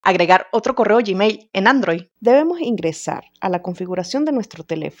Agregar otro correo Gmail en Android. Debemos ingresar a la configuración de nuestro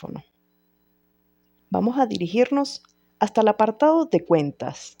teléfono. Vamos a dirigirnos hasta el apartado de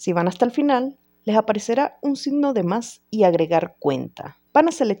cuentas. Si van hasta el final, les aparecerá un signo de más y agregar cuenta. Van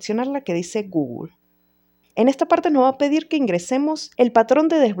a seleccionar la que dice Google. En esta parte nos va a pedir que ingresemos el patrón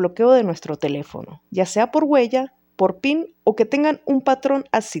de desbloqueo de nuestro teléfono, ya sea por huella, por PIN o que tengan un patrón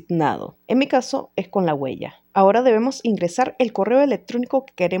asignado. En mi caso es con la huella. Ahora debemos ingresar el correo electrónico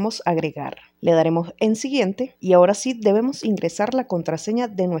que queremos agregar. Le daremos en siguiente y ahora sí debemos ingresar la contraseña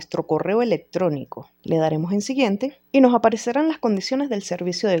de nuestro correo electrónico. Le daremos en siguiente y nos aparecerán las condiciones del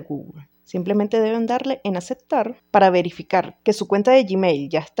servicio de Google. Simplemente deben darle en aceptar. Para verificar que su cuenta de Gmail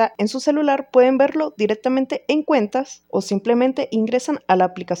ya está en su celular, pueden verlo directamente en cuentas o simplemente ingresan a la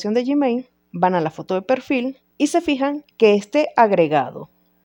aplicación de Gmail, van a la foto de perfil y se fijan que esté agregado.